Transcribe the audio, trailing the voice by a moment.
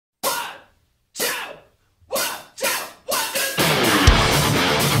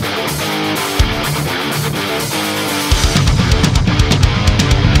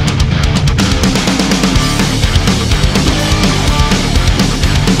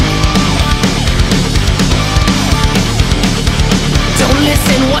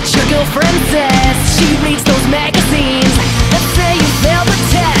friend says she reads those magazines that say you failed the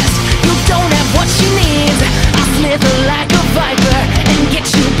test, you don't have what she needs. I'll slither like a viper and get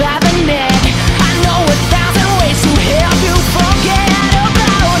you by the neck. I know 1,000 ways to help you forget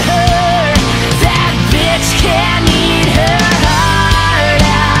about her. That bitch can't eat her heart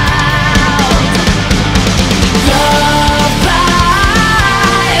out. Love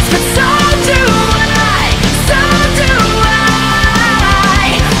bites, but so do I, so do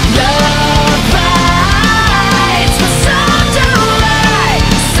I. Love bites, but so do I,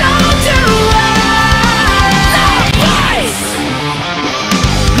 so do I. Love bites.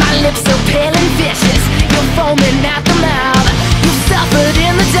 My lips are pale and vicious, you're foaming at the mouth. You suffered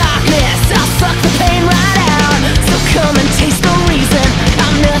in the darkness, I'll suck the pain right out. So come and taste the reason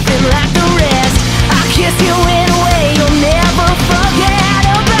I'm nothing like the rest. I'll kiss you in a way you'll never forget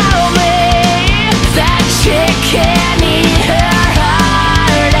about me. That chick can't eat her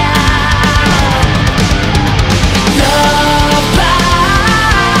heart out. Love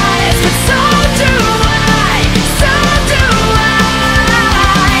bites, but so do I, so do I.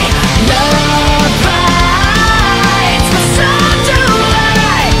 Love bites, but so do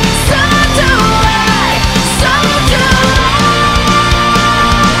I, so do I, so do I.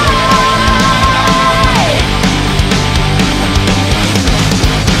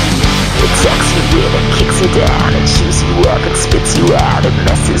 It tucks you in and kicks you down and chews you up and spits you out. It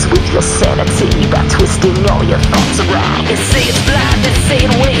messes with your sanity by twisting all your thoughts around. They say it's blind, they say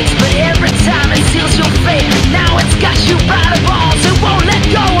it waits, but every time it seals your fate. Now it's got you by the balls, it won't let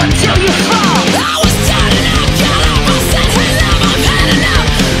go